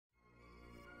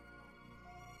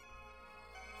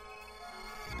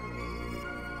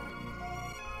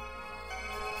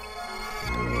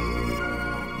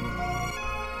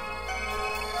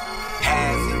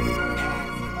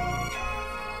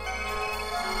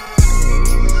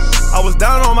was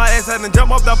down on my ass, had to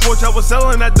jump off that porch, I was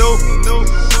selling that dope.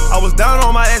 I was down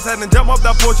on my ass, had to jump off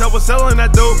that porch, I was selling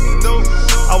that dope.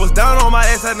 I was down on my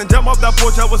ass, had to jump off that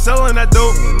porch, I was selling that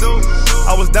dope.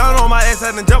 I was down on my ass,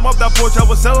 had to jump off that porch, I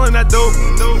was selling that dope.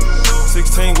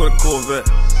 16 with a Corvette.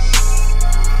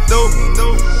 Dope.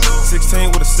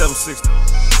 16 with a 760.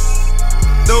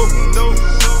 Dope.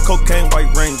 Cocaine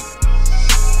White Ranger.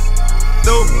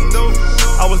 Dope.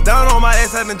 I was down on my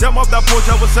ass, had to jump off that porch,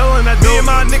 I was selling that dope. Me and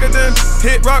my nigga then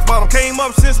hit rock bottom, came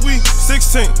up since we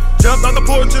 16. Jumped off the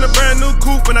porch in a brand new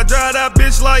coupe, and I drive that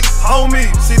bitch like homie.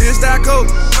 See this, that coke,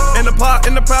 and the pot,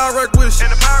 and the power wreck wish.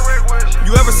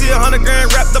 You ever see 100 grand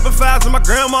wrapped up in fives in my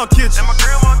grandma's kitchen?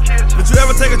 Did you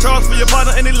ever take a charge for your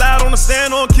partner and he lied on the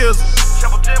stand on kills?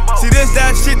 See this,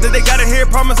 that shit that they gotta hear,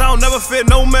 promise I don't never fear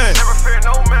no man.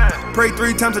 Pray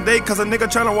 3 times a day cause a nigga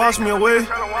tryna wash me away.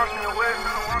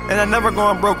 And I never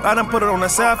going broke, I done put it on the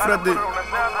side for that dick.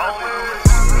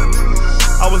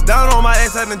 I was down on my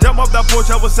ass, had to jump off that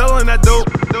porch, I was selling that dope.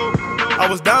 I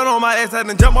was down on my ass, had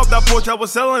to jump off that porch, I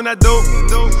was selling that dope.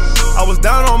 I was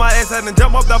down on my ass, had to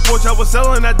jump off that porch, I was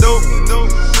selling that dope.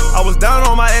 I was down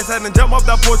on my ass, had to jump off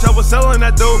that porch, I was selling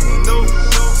that dope.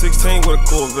 16 with a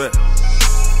Corvette.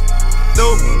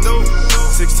 Dope.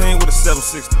 16 with a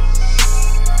 760.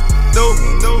 Dope.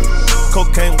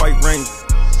 Cocaine White Ranger.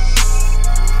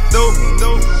 Dope.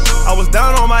 I was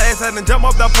down on my ass, had to jump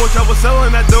off that porch, I was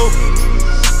selling that dope.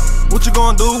 What you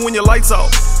gonna do when your lights off?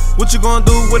 What you gonna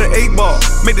do with an 8-ball?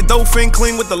 Make the dope fin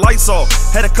clean with the lights off.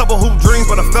 Had a couple hoop dreams,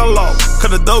 but I fell off.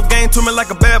 Cause the dope game to me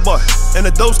like a bad boy. And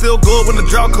the dope still good when the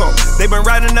drought come. They been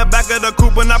riding the back of the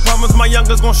coupe, and I promise my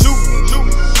youngers gon' shoot.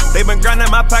 They been grinding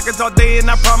my pockets all day,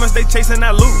 and I promise they chasing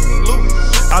that loot.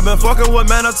 I been fucking with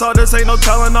Manitou, this ain't no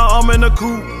telling, I'm in the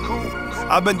coupe.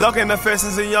 I been ducking the fence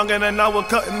since a youngin', and I was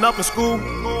cutting up in school.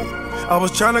 I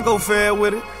was tryna go fair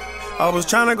with it. I was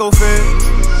tryna go fair.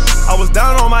 I was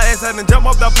down on my ass, had to jump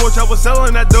off that porch, I was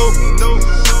selling that dope.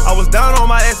 I was down on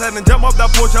my ass, had to jump off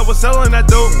that porch, I was selling that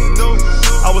dope.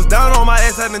 I was down on my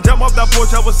ass, had to jump off that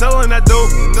porch, I was selling that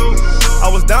dope. I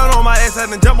was down on my ass, had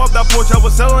to jump off that porch, I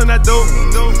was selling that dope.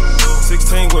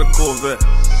 16 with a Corvette.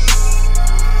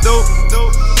 Dope.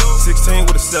 16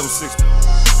 with a 760.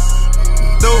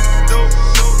 Dope.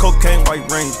 Cocaine White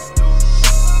Ranger.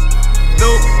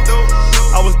 Dope.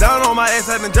 I was down on my ass,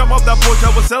 had to jump off that porch,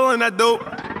 I was selling that dope.